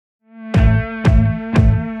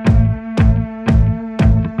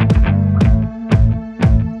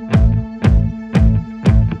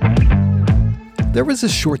There was a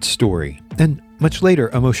short story, and much later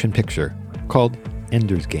a motion picture, called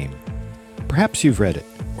Ender's Game. Perhaps you've read it,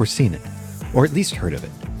 or seen it, or at least heard of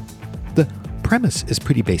it. The premise is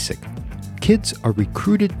pretty basic. Kids are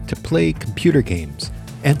recruited to play computer games,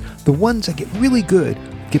 and the ones that get really good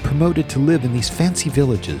get promoted to live in these fancy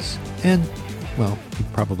villages. And, well, you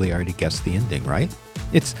probably already guessed the ending, right?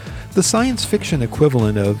 It's the science fiction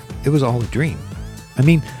equivalent of It Was All a Dream. I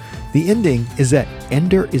mean, the ending is that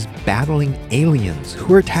Ender is battling aliens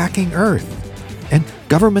who are attacking Earth. And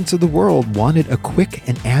governments of the world wanted a quick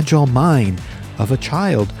and agile mind of a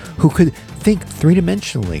child who could think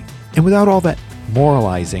three-dimensionally and without all that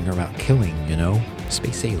moralizing about killing,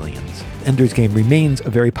 space aliens. Ender's Game remains a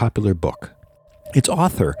very popular book. Its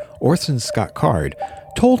author, Orson Scott Card,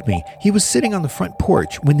 told me he was sitting on the front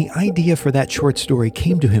porch when the idea for that short story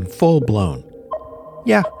came to him full-blown.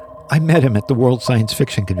 Yeah, I met him at the World Science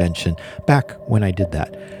Fiction Convention back when I did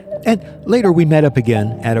that. And later we met up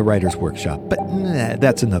again at a writer's workshop, but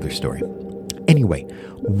that's another story. Anyway,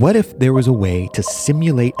 what if there was a way to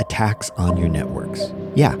simulate attacks on your networks?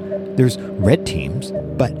 Yeah, there's red teams,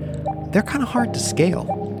 but they're kind of hard to scale.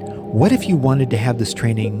 What if you wanted to have this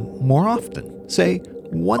training more often, say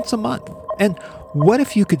once a month? And what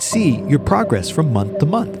if you could see your progress from month to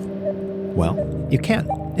month? Well, you can.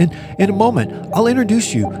 And in a moment, I'll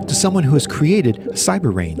introduce you to someone who has created a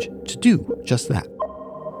cyber range to do just that.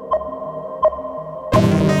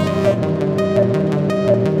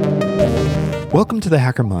 Welcome to The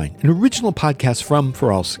Hacker Mind, an original podcast from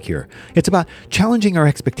For All Secure. It's about challenging our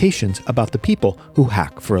expectations about the people who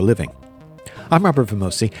hack for a living. I'm Robert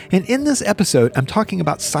Vamosi, and in this episode, I'm talking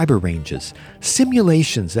about cyber ranges,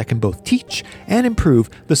 simulations that can both teach and improve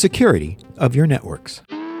the security of your networks.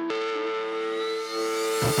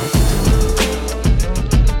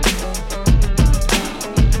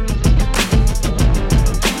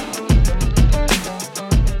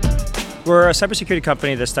 We're a cybersecurity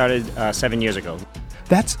company that started 7 years ago.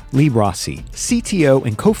 That's Lee Rossi, CTO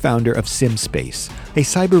and co-founder of SimSpace, a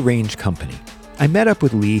cyber range company. I met up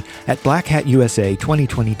with Lee at Black Hat USA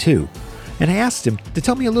 2022, and I asked him to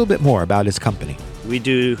tell me a little bit more about his company. We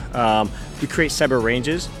create cyber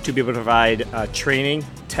ranges to be able to provide training,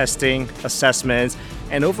 testing, assessments,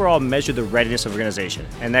 and overall measure the readiness of an organization.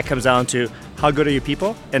 And that comes down to how good are your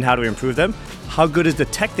people and how do we improve them? How good is the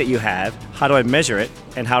tech that you have? How do I measure it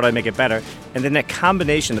and how do I make it better? And then that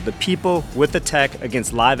combination of the people with the tech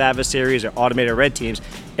against live adversaries or automated red teams,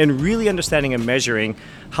 and really understanding and measuring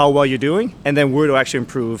how well you're doing and then where to actually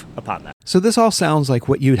improve upon that. So this all sounds like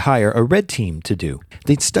what you'd hire a red team to do.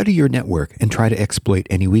 They'd study your network and try to exploit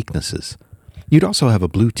any weaknesses. You'd also have a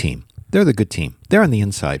blue team. They're the good team. They're on the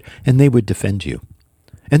inside, and they would defend you.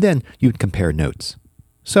 And then you'd compare notes.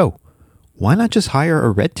 So, why not just hire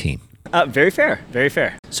a red team? Very fair, very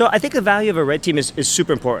fair. So I think the value of a red team is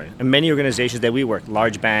super important. And many organizations that we work,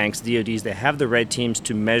 large banks, DoDs, they have the red teams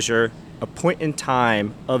to measure a point in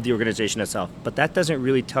time of the organization itself. But that doesn't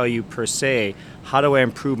really tell you per se, how do I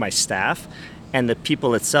improve my staff and the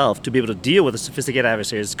people itself to be able to deal with the sophisticated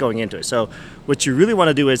adversaries going into it. So what you really want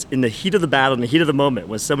to do is in the heat of the battle, in the heat of the moment,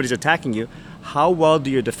 when somebody's attacking you, how well do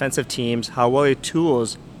your defensive teams, how well are your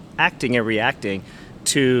tools acting and reacting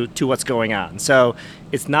to what's going on? So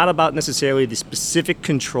it's not about necessarily the specific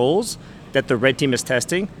controls that the red team is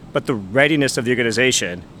testing, but the readiness of the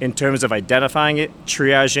organization in terms of identifying it,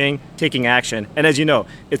 triaging, taking action. And as you know,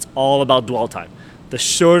 it's all about dwell time. The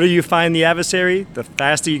shorter you find the adversary, the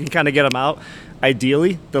faster you can kind of get them out.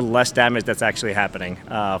 Ideally, the less damage that's actually happening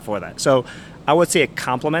for that. So I would say it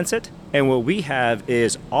complements it. And what we have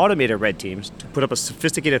is automated red teams to put up a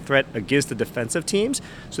sophisticated threat against the defensive teams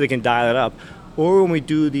so they can dial it up. Or when we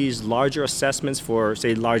do these larger assessments for,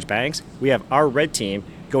 say, large banks, we have our red team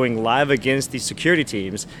going live against these security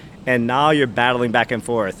teams. And now you're battling back and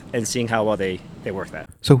forth and seeing how well they work that.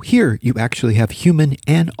 So here you actually have human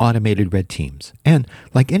and automated red teams. And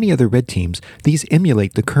like any other red teams, these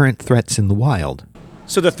emulate the current threats in the wild.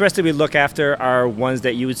 So the threats that we look after are ones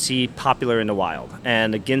that you would see popular in the wild.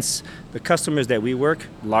 And against the customers that we work,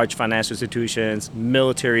 large financial institutions,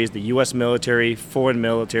 militaries, the U.S. military, foreign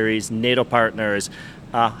militaries, NATO partners,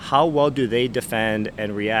 how well do they defend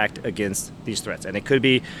and react against these threats? And it could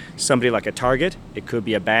be somebody like a Target, it could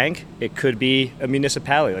be a bank, it could be a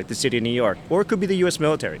municipality like the city of New York, or it could be the U.S.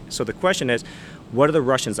 military. So the question is, what are the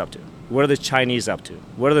Russians up to? What are the Chinese up to?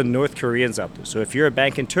 What are the North Koreans up to? So if you're a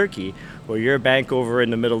bank in Turkey or you're a bank over in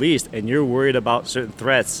the Middle East and you're worried about certain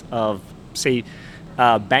threats of, say,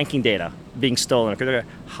 banking data being stolen,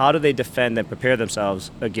 how do they defend and prepare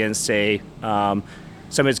themselves against, say,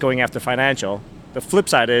 somebody's going after financial The flip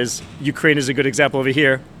side is Ukraine is a good example over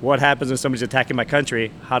here. What happens when somebody's attacking my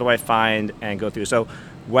country? How do I find and go through? So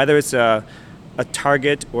whether it's a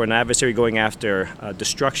target or an adversary going after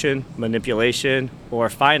destruction, manipulation, or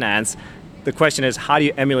finance, the question is, how do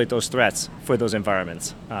you emulate those threats for those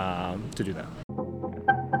environments to do that?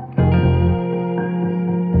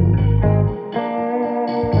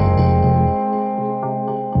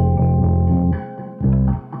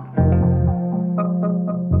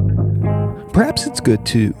 Perhaps it's good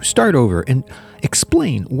to start over and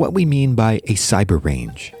explain what we mean by a cyber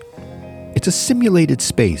range. It's a simulated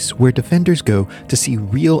space where defenders go to see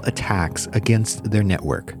real attacks against their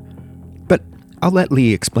network. But I'll let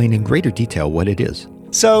Lee explain in greater detail what it is.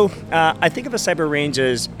 So I think of a cyber range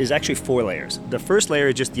as actually 4 layers. The first layer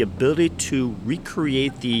is just the ability to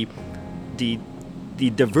recreate the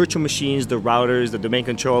virtual machines, the routers, the domain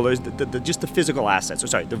controllers, just the physical assets,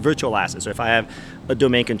 the virtual assets. So if I have a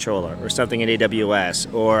domain controller or something in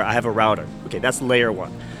AWS, or I have a router, okay, that's layer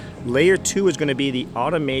 1. Layer 2 is going to be the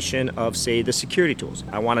automation of, say, the security tools.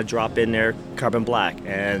 I want to drop in there Carbon Black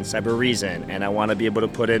and Cybereason, and I want to be able to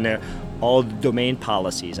put in there all the domain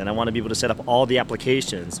policies, and I want to be able to set up all the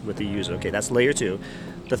applications with the user. Okay, that's layer 2.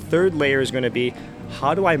 The third layer is going to be,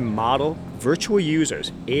 how do I model virtual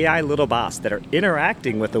users, AI little bots that are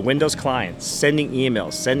interacting with the Windows client, sending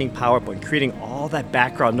emails, sending PowerPoint, creating all that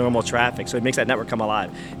background normal traffic so it makes that network come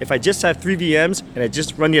alive. If I just have 3 VMs and I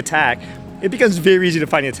just run the attack, it becomes very easy to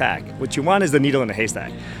find the attack. What you want is the needle in the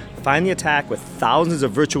haystack. Find the attack with thousands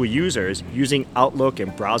of virtual users using Outlook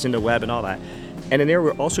and browsing the web and all that. And in there,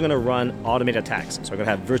 we're also going to run automated attacks. So we're going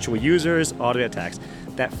to have virtual users, automated attacks.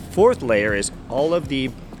 That fourth layer is all of the,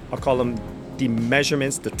 I'll call them the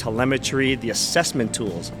measurements, the telemetry, the assessment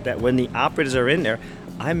tools that when the operators are in there,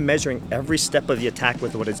 I'm measuring every step of the attack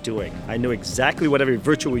with what it's doing. I know exactly what every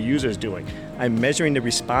virtual user is doing. I'm measuring the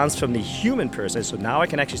response from the human person. So now I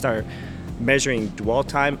can actually start measuring dwell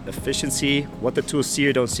time, efficiency, what the tools see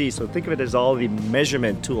or don't see. So think of it as all the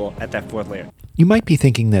measurement tool at that fourth layer. You might be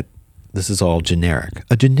thinking that this is all generic,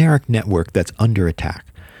 a generic network that's under attack.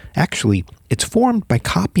 Actually, it's formed by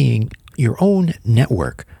copying your own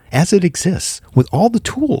network as it exists with all the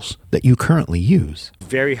tools that you currently use.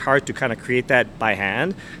 Very hard to kind of create that by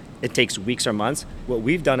hand. It takes weeks or months. What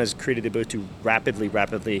we've done is created the ability to rapidly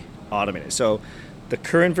automate it. So the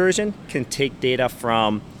current version can take data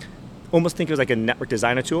from, almost think of it as like a network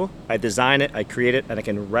designer tool. I design it, I create it, and I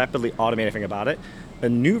can rapidly automate everything about it. A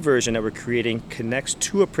new version that we're creating connects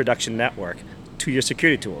to a production network, to your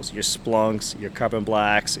security tools, your Splunks, your Carbon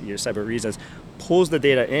Blacks, your Cybereasons, pulls the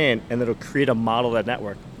data in, and it'll create a model of that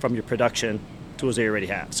network from your production tools that you already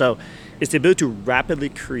have. So it's the ability to rapidly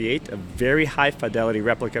create a very high fidelity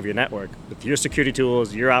replica of your network with your security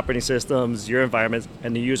tools, your operating systems, your environments,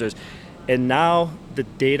 and the users. And now the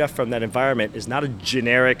data from that environment is not a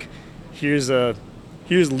generic, here's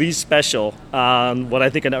Lee's special on what I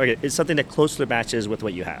think a network is. It's something that closely matches with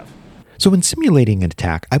what you have. So in simulating an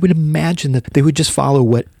attack, I would imagine that they would just follow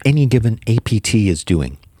what any given APT is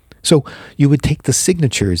doing. So you would take the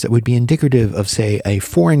signatures that would be indicative of, say, a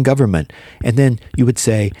foreign government, and then you would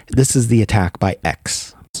say, this is the attack by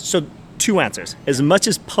X. So 2 answers. As much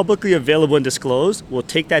as publicly available and disclosed, we'll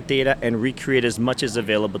take that data and recreate as much as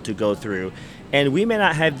available to go through. And we may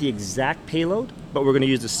not have the exact payload, but we're going to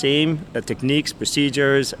use the same techniques,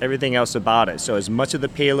 procedures, everything else about it. So as much of the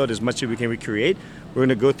payload, as much as we can recreate, we're going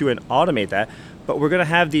to go through and automate that. But we're going to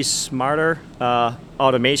have these smarter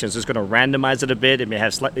automations. It's going to randomize it a bit. It may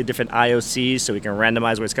have slightly different IOCs, so we can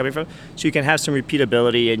randomize where it's coming from. So you can have some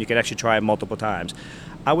repeatability, and you can actually try it multiple times.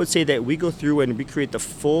 I would say that we go through and recreate the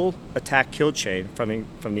full attack kill chain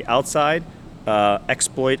from the outside,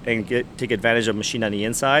 exploit and take advantage of machine on the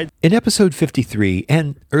inside. In episode 53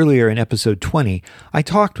 and earlier in episode 20, I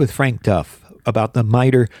talked with Frank Duff about the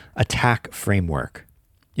MITRE ATT&CK framework.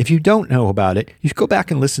 If you don't know about it, you should go back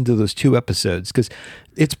and listen to those 2 episodes because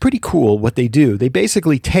it's pretty cool what they do. They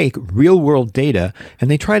basically take real-world data and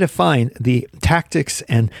they try to find the tactics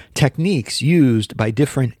and techniques used by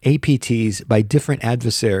different APTs, by different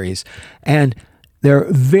adversaries, and they're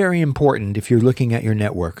very important if you're looking at your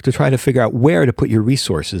network to try to figure out where to put your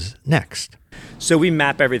resources next. So we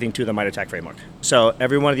map everything to the MITRE ATT&CK framework. So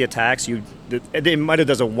every one of the attacks, MITRE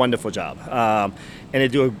does a wonderful job. And they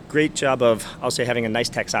do a great job of, I'll say, having a nice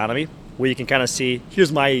taxonomy where you can kind of see,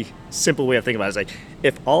 here's my simple way of thinking about it. It's like,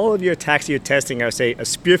 if all of your attacks you're testing are, say, a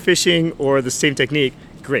spear phishing or the same technique,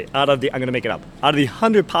 great. I'm going to make it up. Out of the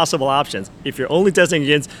 100 possible options, if you're only testing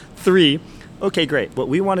against 3, okay, great. What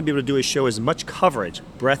we want to be able to do is show as much coverage,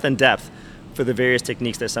 breadth and depth for the various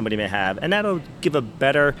techniques that somebody may have. And that'll give a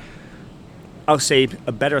better I'll say,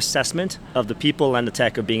 a better assessment of the people and the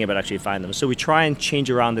tech of being able to actually find them. So we try and change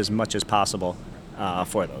around as much as possible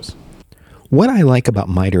for those. What I like about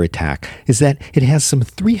MITRE ATT&CK is that it has some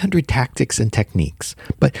 300 tactics and techniques,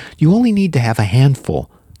 but you only need to have a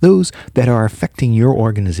handful, those that are affecting your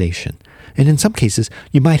organization. And in some cases,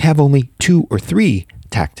 you might have only 2 or 3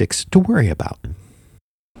 tactics to worry about.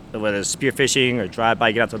 Whether it's spear phishing or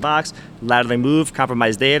drive-by, get out the box, laterally move,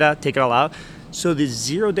 compromise data, take it all out. So the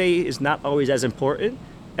 0 day is not always as important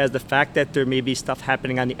as the fact that there may be stuff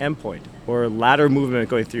happening on the endpoint, or ladder movement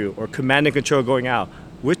going through, or command and control going out.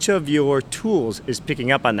 Which of your tools is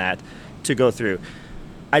picking up on that to go through?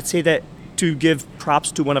 I'd say that to give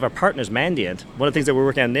props to one of our partners, Mandiant, one of the things that we're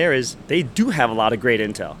working on there is they do have a lot of great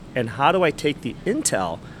intel. And how do I take the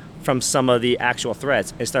intel from some of the actual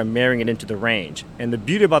threats and start marrying it into the range? And the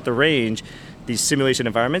beauty about the range, these simulation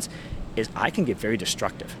environments, is I can get very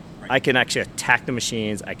destructive. I can actually attack the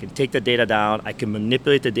machines, I can take the data down, I can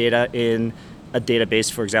manipulate the data in a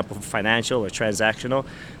database, for example, for financial or transactional.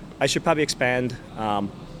 I should probably expand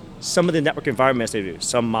some of the network environments they do.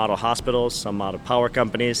 Some model hospitals, some model power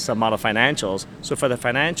companies, some model financials. So for the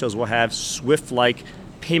financials, we'll have SWIFT-like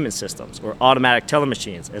payment systems or automatic teller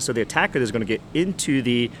machines. And so the attacker is going to get into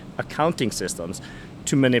the accounting systems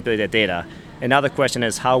to manipulate that data. And now the question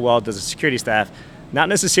is, how well does the security staff not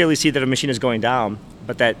necessarily see that a machine is going down,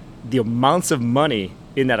 but that the amounts of money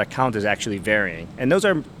in that account is actually varying? And those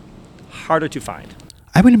are harder to find.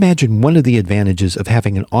 I would imagine one of the advantages of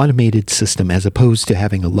having an automated system as opposed to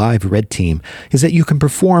having a live red team is that you can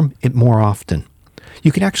perform it more often.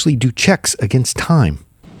 You can actually do checks against time.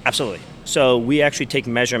 Absolutely. So we actually take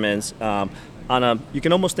measurements you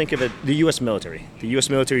can almost think of it, the U.S. military. The U.S.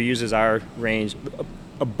 military uses our range.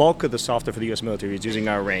 A bulk of the software for the U.S. military is using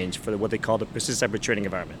our range for what they call the persistent cyber training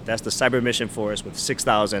environment. That's the cyber mission force with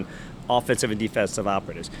 6,000 offensive and defensive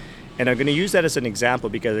operators. And I'm going to use that as an example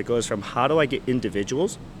because it goes from how do I get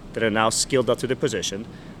individuals that are now skilled up to their position.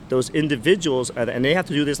 Those individuals, and they have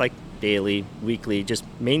to do this like daily, weekly, just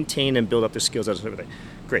maintain and build up their skills.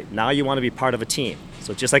 Great, now you want to be part of a team.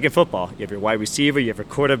 So just like in football, you have your wide receiver, you have your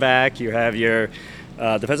quarterback, you have your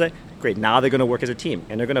defensive. Great, now they're going to work as a team.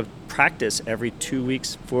 And they're going to practice every 2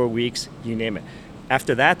 weeks, 4 weeks, you name it.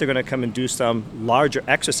 After that, they're going to come and do some larger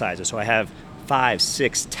exercises. So I have 5,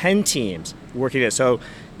 6, 10 teams working it. So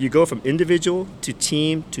you go from individual to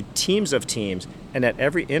teams of teams, and at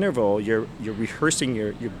every interval, you're rehearsing,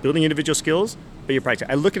 you're building individual skills, but you're practicing.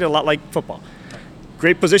 I look at it a lot like football.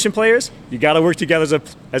 Great position players, you got to work together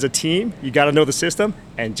as a team. You got to know the system,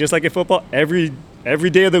 and just like in football, every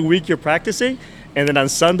day of the week you're practicing, and then on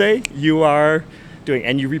Sunday you are doing,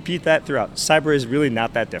 and you repeat that throughout. Cyber is really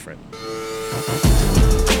not that different.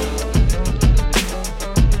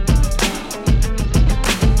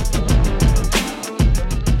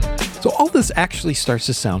 So all this actually starts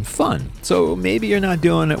to sound fun. So maybe you're not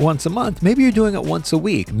doing it once a month. Maybe you're doing it once a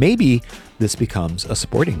week. Maybe this becomes a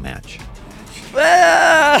sporting match.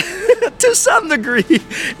 To some degree.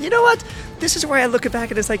 You know what? This is where I look back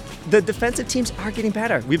and it's like the defensive teams are getting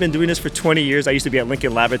better. We've been doing this for 20 years. I used to be at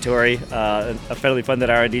Lincoln Laboratory, a federally funded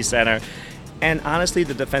R&D center. And honestly,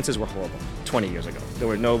 the defenses were horrible 20 years ago. There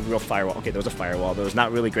were no real firewall. Okay, there was a firewall. There was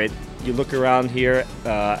not really great. You look around here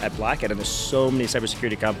at Black Hat, and there's so many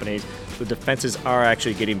cybersecurity companies. The defenses are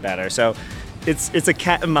actually getting better. So it's a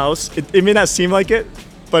cat and mouse. It may not seem like it,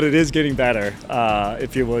 but it is getting better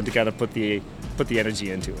if you're willing to kind of put the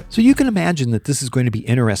energy into it. So you can imagine that this is going to be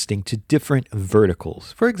interesting to different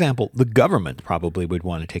verticals. For example, the government probably would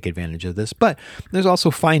want to take advantage of this, but there's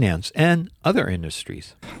also finance and other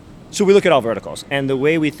industries. So we look at all verticals, and the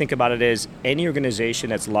way we think about it is any organization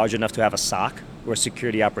that's large enough to have a SOC or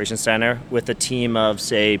Security Operations Center with a team of,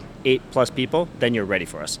 say, 8+ people, then you're ready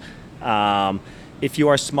for us. If you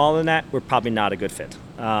are smaller than that, we're probably not a good fit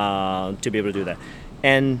to be able to do that.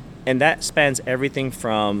 And that spans everything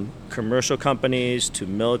from commercial companies to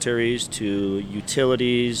militaries to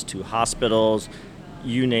utilities to hospitals,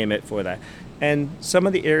 you name it for that. And some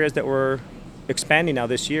of the areas that we're expanding now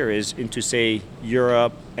this year is into, say,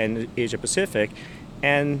 Europe and Asia Pacific.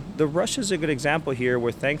 And the Russia's a good example here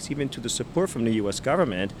where thanks even to the support from the US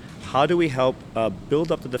government, how do we help build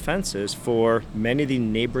up the defenses for many of the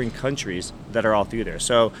neighboring countries that are all through there?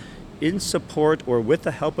 So in support or with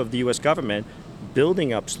the help of the US government,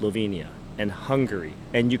 building up Slovenia and Hungary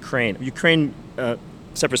and Ukraine. Ukraine,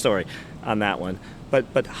 separate story on that one.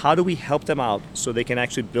 But how do we help them out so they can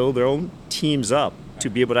actually build their own teams up to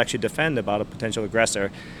be able to actually defend about a potential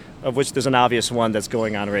aggressor, of which there's an obvious one that's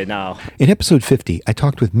going on right now. In episode 50, I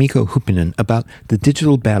talked with Mikko Huppinen about the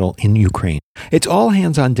digital battle in Ukraine. It's all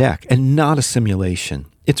hands on deck and not a simulation.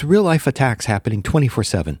 It's real-life attacks happening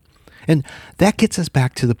 24/7. And that gets us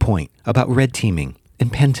back to the point about red teaming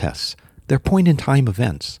and pen tests. They're point-in-time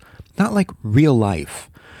events, not like real life.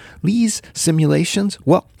 Lee's simulations,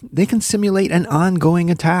 well, they can simulate an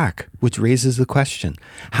ongoing attack, which raises the question,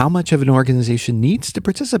 how much of an organization needs to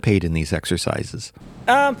participate in these exercises?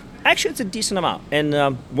 Actually, it's a decent amount. And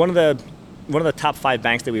one of the top 5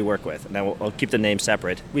 banks that we work with, and I'll keep the name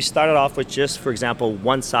separate, we started off with just, for example,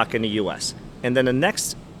 one SOC in the U.S. And then the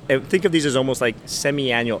next, think of these as almost like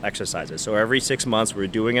semi-annual exercises. So every 6 months, we're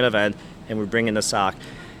doing an event, and we're bringing the SOC.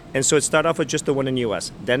 And so it started off with just the one in the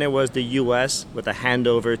U.S. Then it was the U.S. with a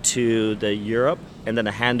handover to the Europe, and then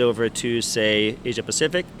a handover to, say, Asia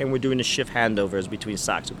Pacific, and we're doing the shift handovers between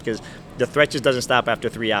SOCs because the threat just doesn't stop after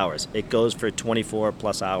 3 hours. It goes for 24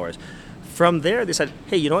 plus hours. From there, they said,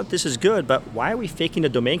 hey, you know what, this is good, but why are we faking the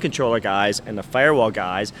domain controller guys and the firewall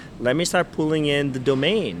guys? Let me start pulling in the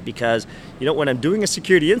domain because, you know, when I'm doing a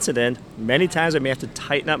security incident, many times I may have to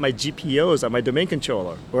tighten up my GPOs on my domain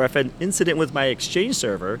controller. Or if an incident with my Exchange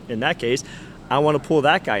server, in that case, I want to pull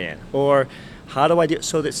that guy in. Or how do I do it?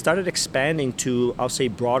 So it started expanding to, I'll say,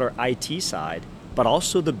 broader IT side, but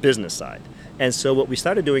also the business side. And so what we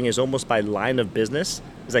started doing is almost by line of business.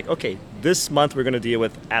 It's like, okay, this month we're going to deal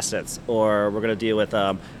with assets or we're going to deal with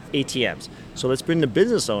ATMs. So let's bring the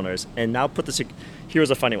business owners and now put the,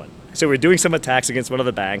 here's a funny one. So we're doing some attacks against one of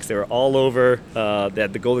the banks. They were all over, they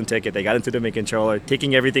had the golden ticket. They got into the domain controller,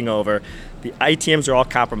 taking everything over. The ITMs are all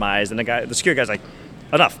compromised. And the security guy's like,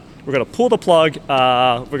 enough. We're going to pull the plug.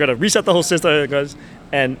 We're going to reset the whole system.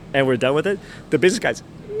 And we're done with it. The business guys,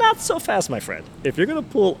 not so fast, my friend. If you're going to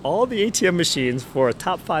pull all the ATM machines for a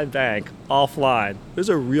top 5 bank offline, there's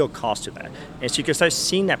a real cost to that. And so you can start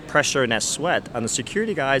seeing that pressure and that sweat on the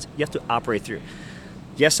security guys you have to operate through.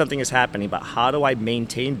 Yes, something is happening, but how do I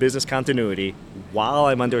maintain business continuity while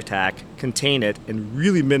I'm under attack, contain it, and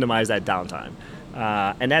really minimize that downtime?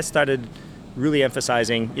 And that started really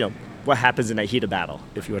emphasizing, you know, what happens in that heat of battle,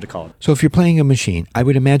 if you were to call it. So if you're playing a machine, I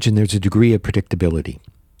would imagine there's a degree of predictability.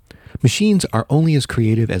 Machines are only as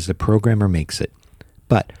creative as the programmer makes it.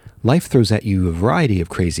 But life throws at you a variety of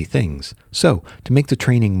crazy things. So, to make the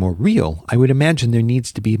training more real, I would imagine there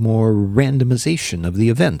needs to be more randomization of the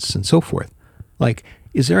events and so forth. Like,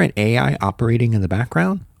 is there an AI operating in the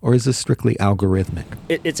background? Or is this strictly algorithmic?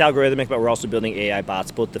 It's algorithmic, but we're also building AI bots,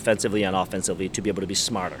 both defensively and offensively, to be able to be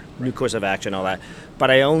smarter. Right. New course of action, all that.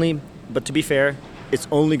 But to be fair, it's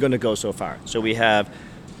only going to go so far. So we have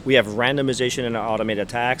randomization in our automated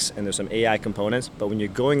attacks, and there's some AI components. But when you're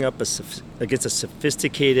going up against a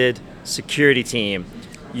sophisticated security team,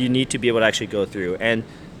 you need to be able to actually go through. And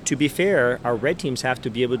to be fair, our red teams have to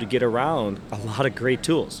be able to get around a lot of great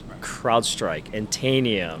tools, CrowdStrike and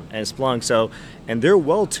Tanium and Splunk. So, and they're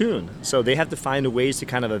well tuned, so they have to find ways to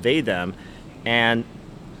kind of evade them. And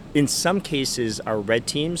in some cases, our red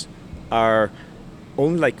teams are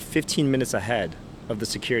only like 15 minutes ahead of the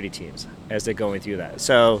security teams as they're going through that.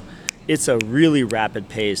 So it's a really rapid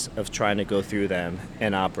pace of trying to go through them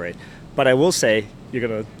and operate. But I will say, you're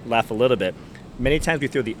going to laugh a little bit, many times we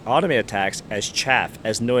throw the automated attacks as chaff,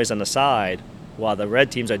 as noise on the side, while the red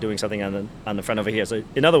teams are doing something on the front over here. So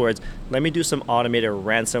in other words, let me do some automated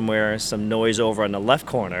ransomware, some noise over on the left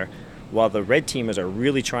corner, while the red teamers are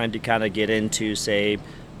really trying to kind of get into, say,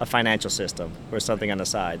 a financial system or something on the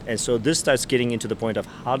side. And so this starts getting into the point of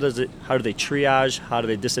how do they triage, how do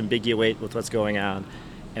they disambiguate with what's going on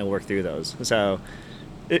and work through those. So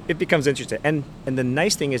it becomes interesting. And the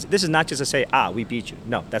nice thing is, this is not just to say, we beat you.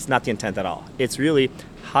 No, that's not the intent at all. It's really,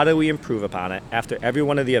 how do we improve upon it? After every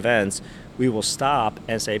one of the events, we will stop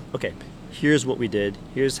and say, okay, here's what we did,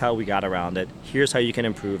 here's how we got around it, here's how you can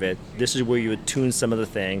improve it, this is where you would tune some of the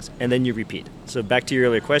things, and then you repeat. So back to your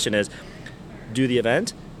earlier question is, do the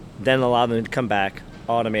event, then allow them to come back,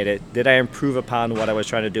 automate it. Did I improve upon what I was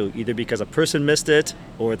trying to do? Either because a person missed it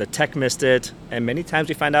or the tech missed it. And many times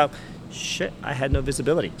we find out, shit, I had no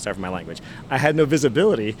visibility. Sorry for my language. I had no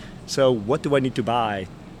visibility. So what do I need to buy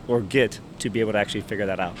or get to be able to actually figure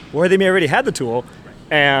that out? Or they may already had the tool.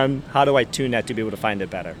 And how do I tune that to be able to find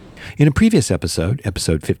it better? In a previous episode,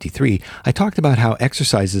 episode 53, I talked about how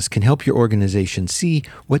exercises can help your organization see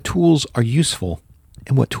what tools are useful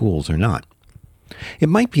and what tools are not. It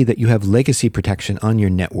might be that you have legacy protection on your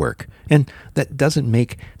network, and that doesn't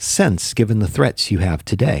make sense given the threats you have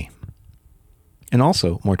today. And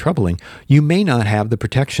also, more troubling, you may not have the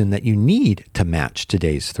protection that you need to match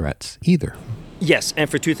today's threats either. Yes, and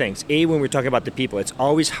for two things. A, when we're talking about the people, it's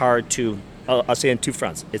always hard to, I'll say on two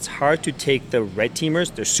fronts. It's hard to take the red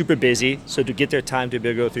teamers, they're super busy, so to get their time to be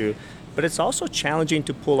able to go through. But it's also challenging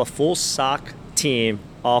to pull a full SOC team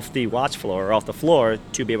off the watch floor or off the floor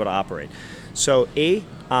to be able to operate. So A,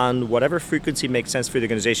 on whatever frequency makes sense for the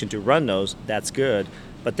organization to run those, that's good.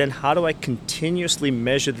 But then how do I continuously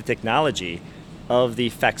measure the technology of the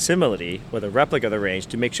facsimile or the replica of the range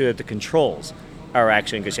to make sure that the controls are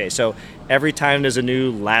actually in good shape? So every time there's a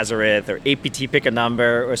new Lazarus or APT pick a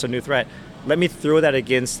number or some new threat, let me throw that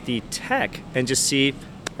against the tech and just see,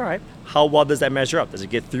 all right, how well does that measure up? Does it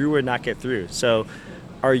get through or not get through? So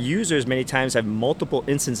our users many times have multiple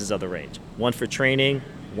instances of the range, one for training,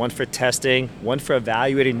 one for testing, one for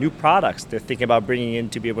evaluating new products they're thinking about bringing in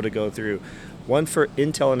to be able to go through, one for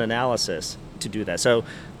intel and analysis to do that. So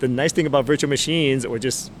the nice thing about virtual machines or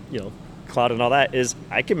just cloud and all that is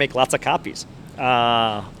I can make lots of copies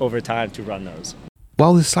over time to run those.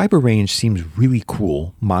 While the cyber range seems really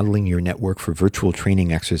cool, modeling your network for virtual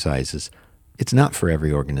training exercises, it's not for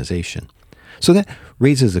every organization. So that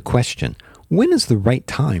raises a question. When is the right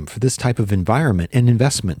time for this type of environment and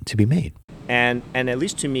investment to be made? And at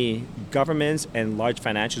least to me, governments and large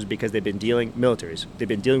financials, because militaries, they've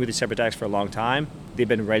been dealing with these cyber attacks for a long time. They've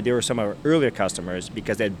been ready. They were some of our earlier customers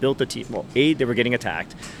because they had built the team. Well, they were getting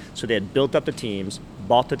attacked. So they had built up the teams,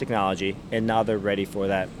 bought the technology, and now they're ready for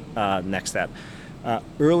that next step.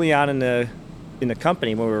 Early on in the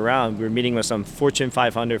company, when we were around, we were meeting with some Fortune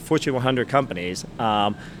 500, Fortune 100 companies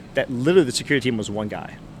that literally the security team was one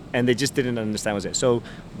guy. And they just didn't understand what it was. So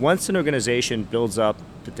once an organization builds up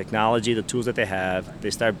the technology, the tools that they have,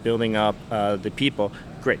 they start building up the people,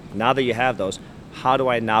 great. Now that you have those, how do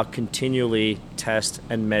I now continually test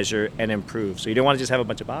and measure and improve? So you don't want to just have a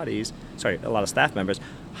bunch of a lot of staff members.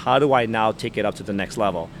 How do I now take it up to the next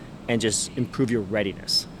level and just improve your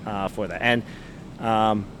readiness for that? And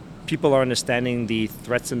people are understanding the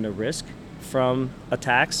threats and the risk from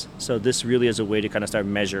attacks. So this really is a way to kind of start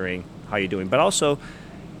measuring how you're doing. But also,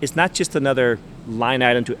 it's not just another line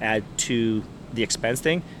item to add to the expense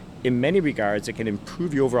thing. In many regards, it can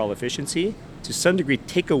improve your overall efficiency, to some degree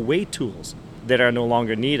take away tools that are no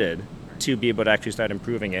longer needed to be able to actually start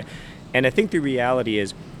improving it. And I think the reality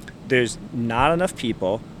is there's not enough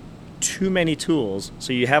people, too many tools,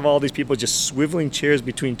 so you have all these people just swiveling chairs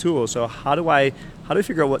between tools. So how do I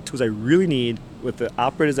figure out what tools I really need with the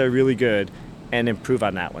operators that are really good and improve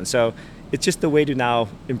on that one? So it's just a way to now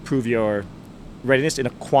improve your readiness in a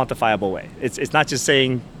quantifiable way. It's not just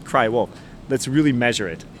saying cry wolf. Let's really measure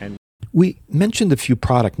it. And we mentioned a few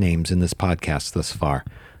product names in this podcast thus far.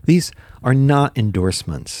 These are not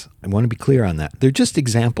endorsements. I want to be clear on that. They're just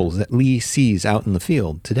examples that Lee sees out in the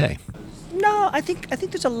field today. No, I think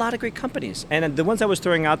there's a lot of great companies, and the ones I was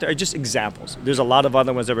throwing out there are just examples. There's a lot of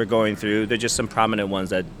other ones that we're going through. They're just some prominent ones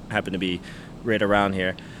that happen to be right around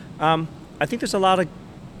here. I think there's a lot of,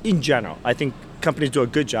 in general, I think companies do a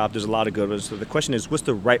good job. There's a lot of good ones. So the question is, what's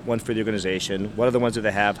the right one for the organization? What are the ones that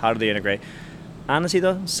they have? How do they integrate? Honestly,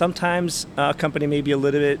 though, sometimes a company may be a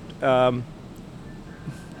little bit,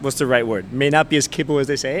 what's the right word? May not be as capable as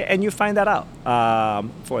they say, and you find that out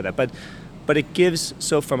for that. But it gives,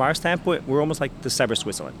 so from our standpoint, we're almost like the cyber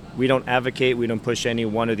Switzerland. We don't advocate, we don't push any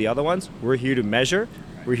one or the other ones. We're here to measure.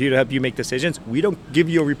 We're here to help you make decisions. We don't give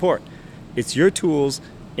you a report. It's your tools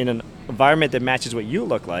in an environment that matches what you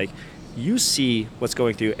look like. You see what's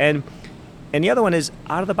going through. And the other one is,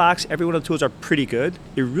 out of the box, every one of the tools are pretty good.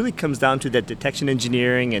 It really comes down to that detection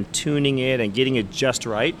engineering and tuning it and getting it just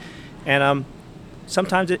right. And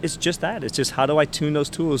sometimes it's just that. It's just, how do I tune those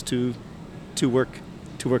tools to work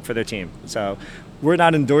for their team? So we're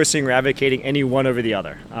not endorsing or advocating any one over the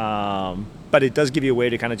other. But it does give you a way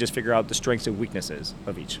to kind of just figure out the strengths and weaknesses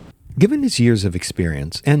of each. Given his years of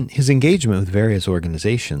experience and his engagement with various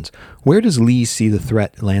organizations, where does Lee see the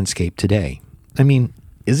threat landscape today? I mean,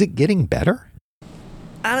 is it getting better?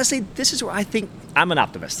 Honestly, this is where I think I'm an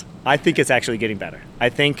optimist. I think it's actually getting better. I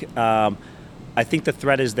think the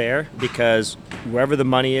threat is there because wherever the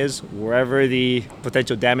money is, wherever the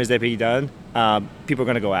potential damage that be done, people are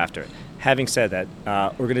going to go after it. Having said that,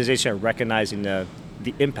 organizations are recognizing the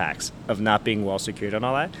impacts of not being well secured and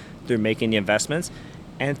all that. They're making the investments.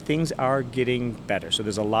 And things are getting better. So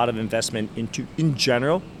there's a lot of investment into, in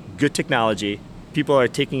general, good technology. People are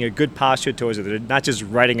taking a good posture towards it. They're not just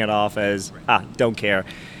writing it off as, don't care.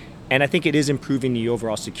 And I think it is improving the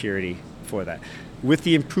overall security for that. With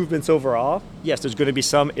the improvements overall, yes, there's going to be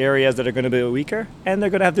some areas that are going to be weaker, and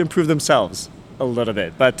they're going to have to improve themselves a little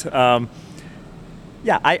bit. But I'm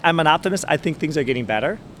an optimist. I think things are getting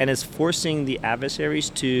better, and it's forcing the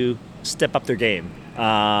adversaries to step up their game.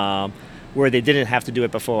 Where they didn't have to do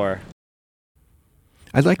it before.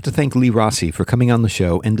 I'd like to thank Lee Rossi for coming on the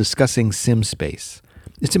show and discussing SimSpace.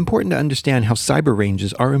 It's important to understand how cyber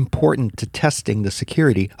ranges are important to testing the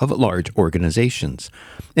security of large organizations.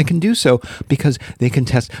 And can do so because they can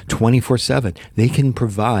test 24/7. They can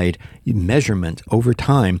provide measurement over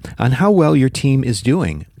time on how well your team is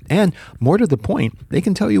doing. And more to the point, they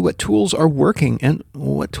can tell you what tools are working and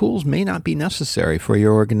what tools may not be necessary for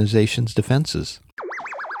your organization's defenses.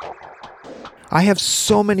 I have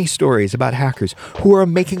so many stories about hackers who are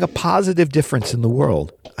making a positive difference in the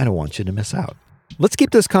world. I don't want you to miss out. Let's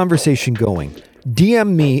keep this conversation going.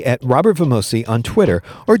 DM me at Robert Vamosi on Twitter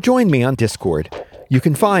or join me on Discord. You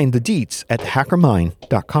can find the deets at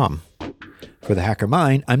hackermind.com. For the Hacker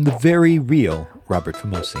Mind, I'm the very real Robert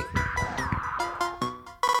Vamosi.